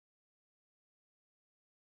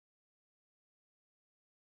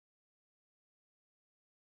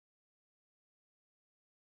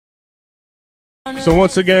So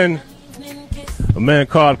once again, a man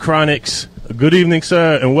called Chronixx. Good evening,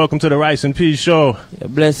 sir, and welcome to the Rice and Peas show. Yeah,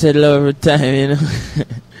 blessed love every time, you know.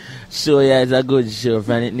 Show, yeah, it's a good show.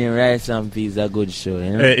 From it name Rice and Peas, a good show, you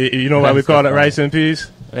know. Hey, you know why we call it Rice and Peas?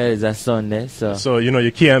 Well, it's a Sunday, so. So, you know,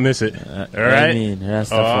 you can't miss it. All right? I mean,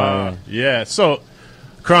 Rastafari. Yeah, so,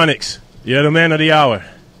 Chronixx, you're the man of the hour.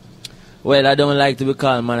 Well, I don't like to be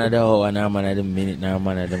called man of the hour, nor man of the minute, nor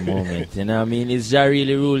man of the moment. You know what I mean? It's just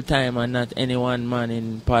really rule time and not any one man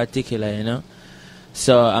in particular, you know?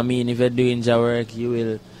 So, I mean, if you're doing your work, you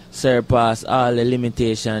will surpass all the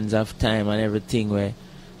limitations of time and everything where,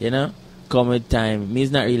 you know, come with time.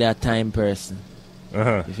 Me's not really a time person.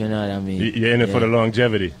 If you know what I mean. You're in it for the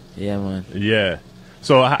longevity. Yeah, man. Yeah.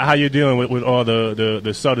 So, how you dealing with all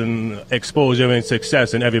the sudden exposure and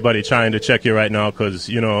success and everybody trying to check you right now? Because,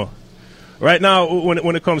 you know, right now,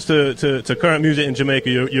 when it comes to current music in Jamaica,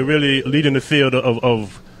 you're really leading the field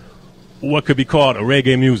of what could be called a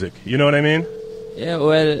reggae music. You know what I mean? Yeah,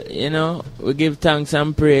 well, you know, we give thanks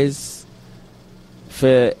and praise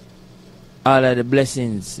for all of the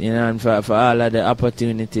blessings, you know, and for all of the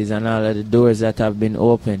opportunities and all of the doors that have been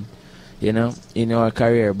opened, you know, in our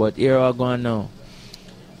career. But here we're going now,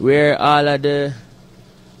 where all of the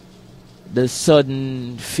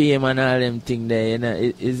sudden fame and all them things there, you know,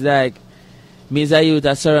 it's like, me as a youth,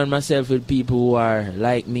 I surround myself with people who are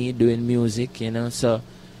like me, doing music, you know, so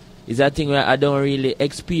it's a thing where I don't really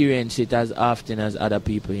experience it as often as other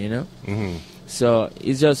people, you know. So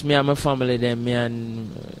it's just me and my family, them, me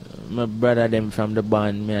and my brother, them from the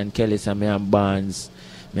band, me and Kelly, and me and Barnes,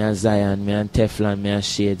 me and Zion, me and Teflon, me and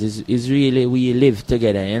Shades. It's really, we live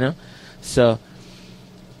together, you know. So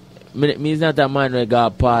me is not a man who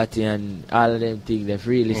got a party and all of them things. They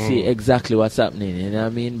really see exactly what's happening, you know what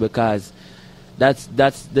I mean? Because that's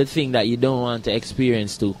the thing that you don't want to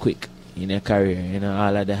experience too quick in your career, you know,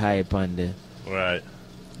 all of the hype and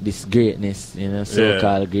this greatness, you know,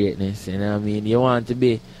 so-called greatness, you know what I mean? You want to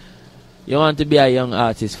be a young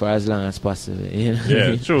artist for as long as possible, you know.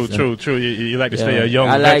 Yeah, true. You like to stay a young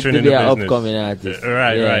I like veteran to in be the an business. upcoming artist.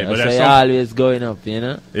 Right. But so you're always going up, you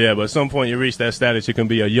know. Yeah, but at some point you reach that status, you can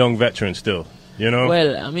be a young veteran still, you know.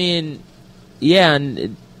 Well, I mean, yeah,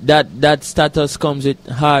 and that status comes with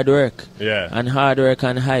hard work. Yeah. And hard work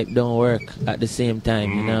and hype don't work at the same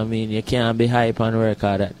time, you know what I mean? You can't be hype and work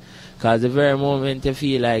at that. Because the very moment you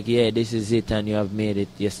feel like, yeah, this is it and you have made it,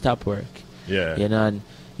 you stop work. Yeah. You know, and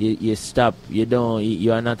you stop,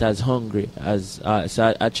 you are not as hungry as,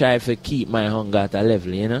 so I try to keep my hunger at a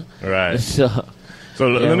level, you know? Right. So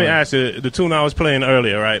let me ask you, the tune I was playing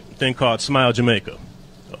earlier, right? Thing called Smile Jamaica.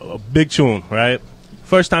 A big tune, right?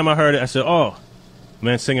 First time I heard it, I said, oh,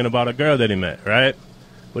 man singing about a girl that he met, right?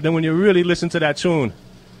 But then when you really listen to that tune,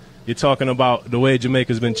 you're talking about the way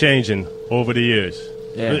Jamaica's been changing over the years.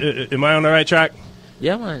 Yeah. Am I on the right track?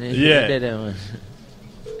 Yeah, man. Yeah. Man.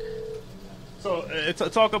 So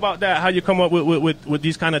talk about that, how you come up with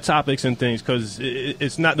these kind of topics and things, because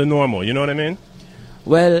it's not the normal, you know what I mean?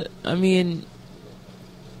 Well, I mean,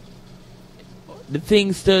 the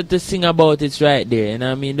things to sing about it's right there, you know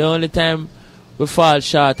what I mean? The only time we fall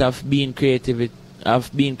short of being creative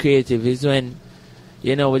is when,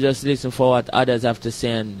 you know, we just listen for what others have to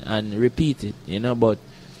say and repeat it, you know. But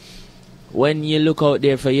when you look out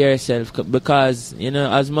there for yourself, because, you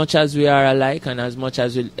know, as much as we are alike and as much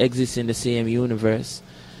as we exist in the same universe,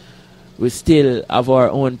 we still have our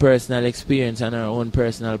own personal experience and our own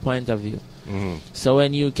personal point of view. So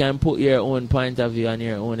when you can put your own point of view and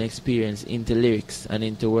your own experience into lyrics and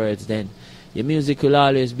into words, then your music will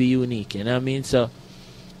always be unique, you know what I mean? So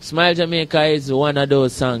Smile Jamaica is one of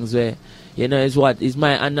those songs where, you know, is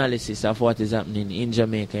my analysis of what is happening in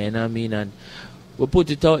Jamaica, you know what I mean? And we put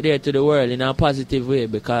it out there to the world in a positive way,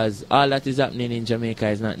 because all that is happening in Jamaica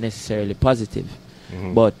is not necessarily positive.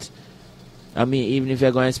 But I mean, even if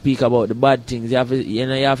you're going to speak about the bad things, you have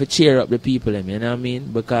to cheer up the people, you know what I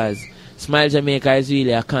mean? Because Smile Jamaica is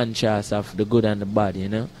really a contrast of the good and the bad, you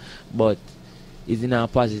know? But it's in a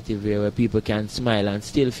positive way where people can smile and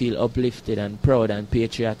still feel uplifted and proud and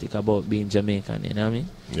patriotic about being Jamaican, you know what I mean?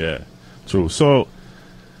 Yeah, true. So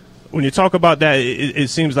when you talk about that, it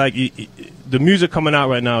seems like the music coming out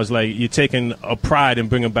right now is like you're taking a pride in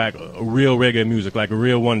bringing back a real reggae music, like a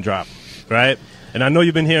real one drop, right? And I know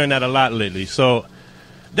you've been hearing that a lot lately. So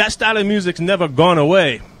that style of music's never gone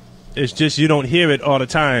away. It's just you don't hear it all the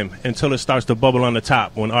time until it starts to bubble on the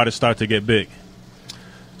top when artists start to get big.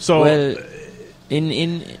 So, well,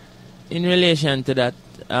 in relation to that,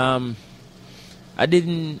 I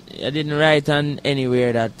didn't write on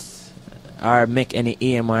anywhere that or make any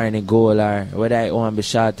aim or any goal, or whether I want to be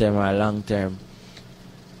short term or long term,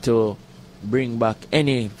 to bring back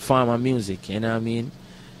any form of music, you know what I mean?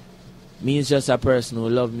 Me is just a person who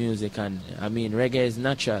love music, and I mean reggae is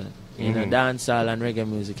natural. You know, dancehall and reggae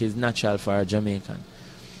music is natural for a Jamaican.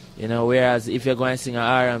 You know, whereas if you're going to sing an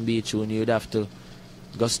R&B tune, you'd have to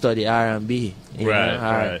go study R&B.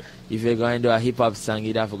 Right. If you're going to do a hip-hop song,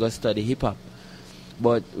 you'd have to go study hip-hop.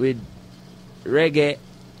 But with reggae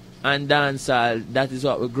and dancehall, that is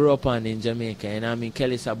what we grew up on in Jamaica. And I mean,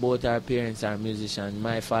 Kelly said both our parents are musicians.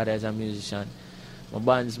 My father is a musician. My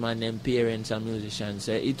bandsman, them parents are musicians.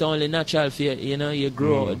 So it's only natural for you, you know, you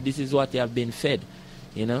grow. This is what you have been fed,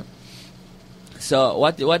 you know. So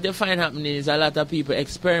what you find happening is a lot of people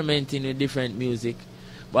experimenting with different music.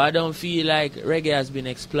 But I don't feel like reggae has been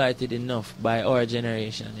exploited enough by our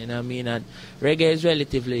generation. You know what I mean? And reggae is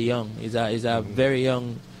relatively young. It's a very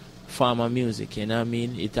young form of music. You know what I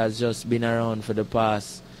mean? It has just been around for the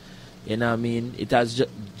past, you know what I mean? It has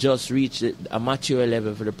just reached a mature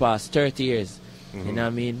level for the past 30 years. You know what I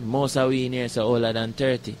mean? Most of we in here are older than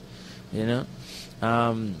 30. You know?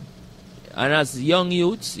 And as young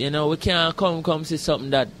youths, you know, we can't come see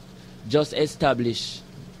something that just established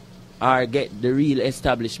or get the real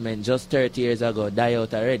establishment just 30 years ago die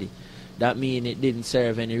out already. That means it didn't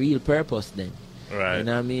serve any real purpose then. Right. You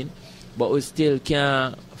know what I mean? But we still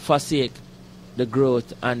can't forsake the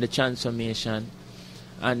growth and the transformation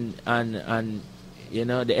and you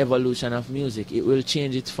know, the evolution of music. It will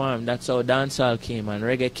change its form. That's how dancehall came, and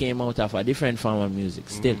reggae came out of a different form of music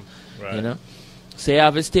still. Right. You know? So you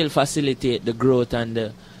have to still facilitate the growth and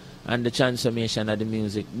the transformation of the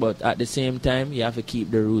music, but at the same time you have to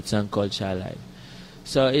keep the roots and culture alive.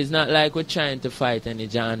 So it's not like we're trying to fight any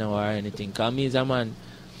genre or anything. Cause me as a man,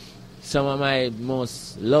 some of my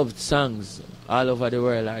most loved songs all over the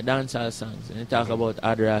world are dancehall songs. And they talk about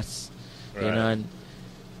Adras, you know,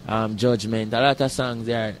 and Judgment. A lot of songs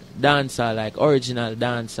are dancehall, like original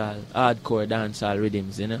dancehall, hardcore dancehall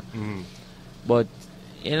rhythms, you know. But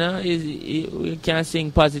you know, we can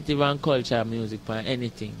sing positive and culture music for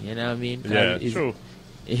anything. You know what I mean? Yeah, true.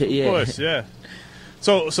 Yeah. Of course, yeah.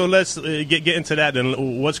 So let's get into that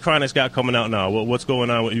then. What's Chronixx got coming out now? What's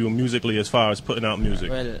going on with you musically as far as putting out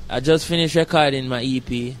music? Well, I just finished recording my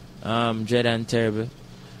EP, Dread and Terrible.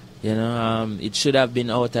 You know, it should have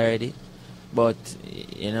been out already. But,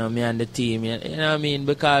 you know, me and the team, you know what I mean?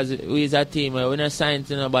 Because we as a team, we're not signed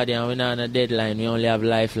to nobody and we're not on a deadline. We only have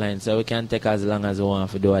lifeline, so we can take as long as we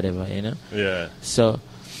want to do whatever, you know? Yeah. So,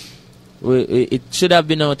 it should have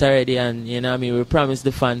been out already, and, you know what I mean? We promised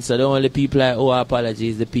the fans, so the only people that owe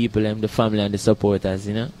apologies, the people, the family and the supporters,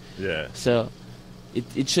 you know? Yeah. So,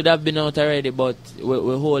 it should have been out already, but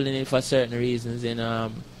we're holding it for certain reasons, you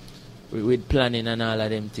know, with planning and all of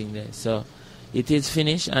them things there. So, it is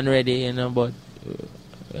finished and ready, you know, but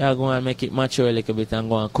we are going to make it mature a little bit and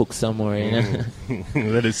go and cook some more, you know.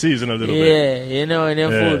 Let it season a little bit. Yeah, you know, when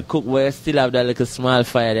your food cook, we still have that little small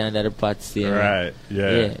fire there under the pot still. Right,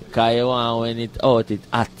 yeah. Because you want when it's out, it's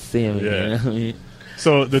hot, same, you know what I mean?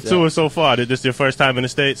 So, the tour so far, is this your first time in the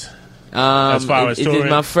States? As far as touring? It is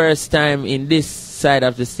my first time in this side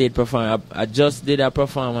of the state performing. I just did a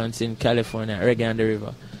performance in California, Reggae on the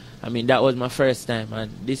River. I mean, that was my first time,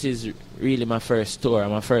 and this is really my first tour,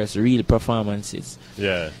 my first real performances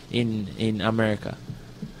in America.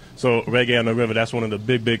 So, Reggae on the River, that's one of the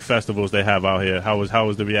big festivals they have out here. How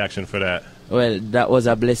was the reaction for that? Well, that was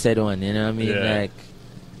a blessed one, you know what I mean? Like,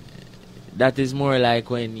 that is more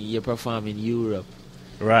like when you perform in Europe.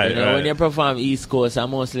 Right, you know, when you perform East Coast, are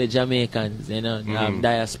mostly Jamaicans, you know,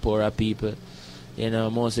 diaspora people, you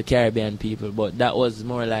know, mostly Caribbean people, but that was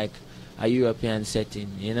more like a European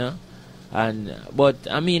setting, you know. But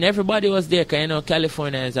I mean, everybody was there, cause you know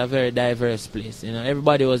California is a very diverse place. You know,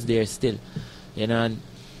 everybody was there still, you know. And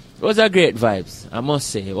it was a great vibes, I must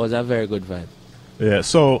say. It was a very good vibe. Yeah.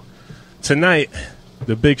 So tonight,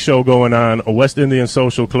 the big show going on, a West Indian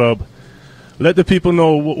Social Club. Let the people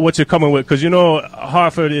know what you're coming with, because you know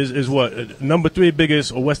Hartford is what number 3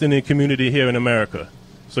 biggest West Indian community here in America.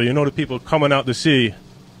 So you know the people coming out to see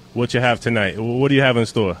what you have tonight. What do you have in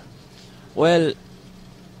store? Well,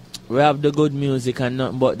 we have the good music and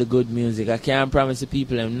nothing but the good music. I can't promise the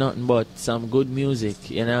people them nothing but some good music,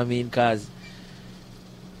 you know what I mean? Because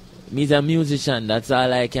me's a musician, that's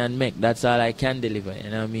all I can make, that's all I can deliver, you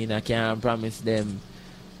know what I mean? I can't promise them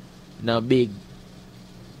no big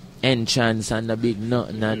entrance and no big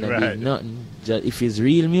nothing and no big nothing. Just, if it's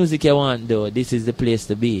real music you want though, this is the place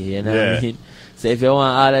to be, you know what I mean? So if you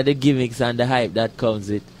want all of the gimmicks and the hype that comes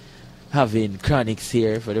with having Chronixx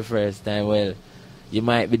here for the first time, well, you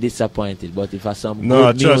might be disappointed. But if some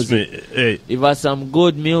good music, if some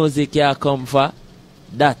good music you come for,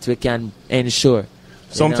 that we can ensure.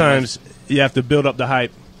 Sometimes you have to build up the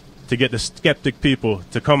hype to get the skeptic people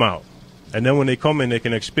to come out. And then when they come in, they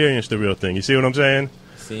can experience the real thing. You see what I'm saying?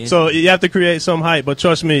 See? So you have to create some hype. But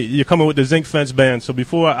trust me, you're coming with the Zinc Fence band. So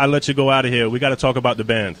before I let you go out of here, we got to talk about the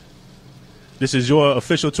band. This is your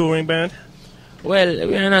official touring band? Well,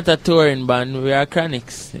 we are not a touring band. We are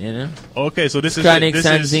Chronixx, you know. Okay, so this is Chronixx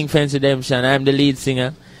and Zinc Fence Redemption. I'm the lead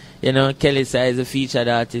singer. You know, Kelissa is a featured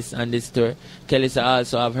artist on this tour. Kelissa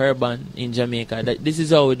also have her band in Jamaica. This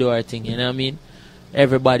is how we do our thing, you know what I mean?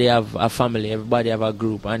 Everybody have a family, everybody have a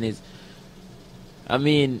group, and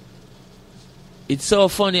it's so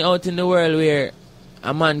funny out in the world where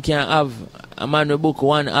a man will book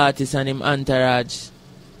one artist and him entourage,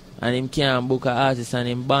 and him can't book an artist and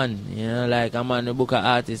him band. You know, like a man will book an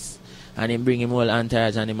artist and him bring him whole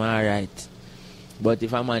entourage and him alright. But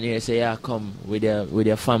if a man here say, yeah, come with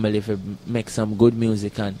your family if you make some good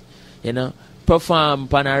music and, you know, perform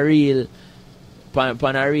on a real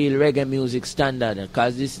reggae music standard,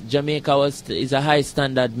 because this Jamaica is a high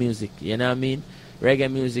standard music, you know what I mean?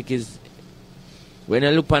 Reggae music is, when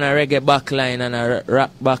you look on a reggae backline and a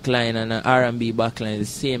rock backline and an R&B backline, the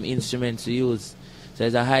same instruments we use. So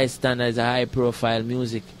it's a high standard, it's a high profile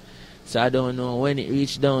music. So I don't know when it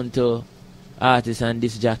reached down to artists and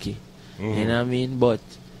this jockey. Mm-hmm. You know what I mean? But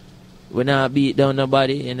we not beat down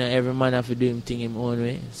nobody, you know, every man have to do him thing him own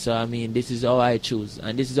way. So I mean, this is how I choose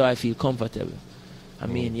and this is how I feel comfortable. I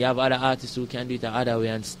mean, you have other artists who can do it the other way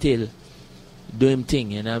and still do him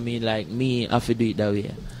thing, you know what I mean? Like me, I have to do it that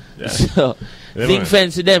way. Yeah. So, Zinc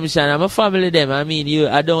Fence Redemption, I'm a family them. I mean,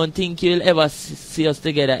 I don't think you'll ever see us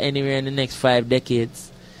together anywhere in the next 5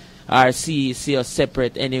 decades. Or see us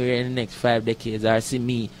separate anywhere in the next 5 decades. Or see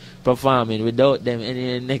me performing without them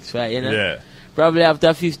anywhere in the next 5, you know? Yeah. Probably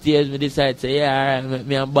after 50 years, we decide to say, yeah, alright,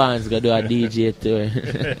 me and Barnes going to do a DJ tour.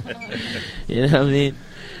 You know what I mean?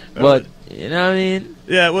 But, you know what I mean?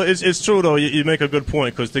 Yeah, well, it's true, though. You make a good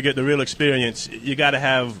point, because to get the real experience, you got to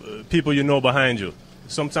have people you know behind you.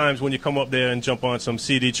 Sometimes when you come up there and jump on some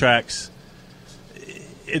CD tracks,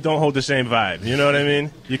 it don't hold the same vibe. You know what I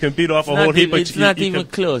mean? You can beat off a whole heap of... It's not even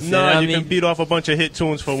close. No, you can beat off a bunch of hit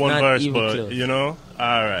tunes for one verse, but, close. You know?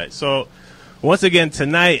 All right. So, once again,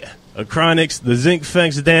 tonight, Chronixx, the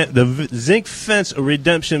Zinc Fence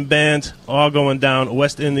Redemption Band, all going down,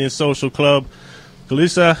 West Indian Social Club.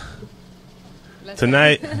 Kelissa,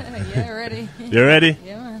 tonight. Yeah, ready. You ready?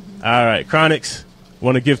 Yeah, man. All right. Chronixx,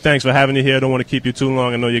 want to give thanks for having you here. I don't want to keep you too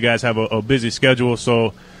long. I know you guys have a busy schedule.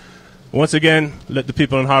 So, once again, let the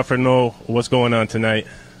people in Hartford know what's going on tonight.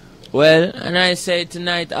 Well, and I say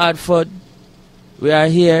tonight, Hartford, we are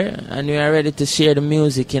here and we are ready to share the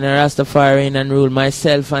music in a Rastafarian and rule.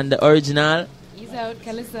 Myself and the original. He's out,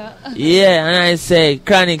 Kelissa. Yeah, and I say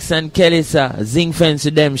Chronixx and Kelissa, Zinc Fence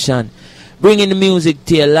Redemption. Bringing the music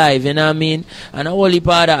to your live, you know what I mean? And a whole heap of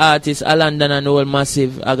other artists, a London and whole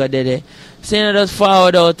massive, Agadede. So you know, just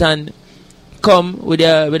forward out and come with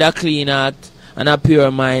a clean heart and a pure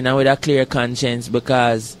mind and with a clear conscience,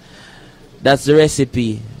 because that's the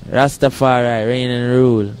recipe. Rastafari, reign and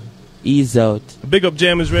rule. Ease out. Big up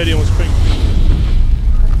Jammers Radio and Spring.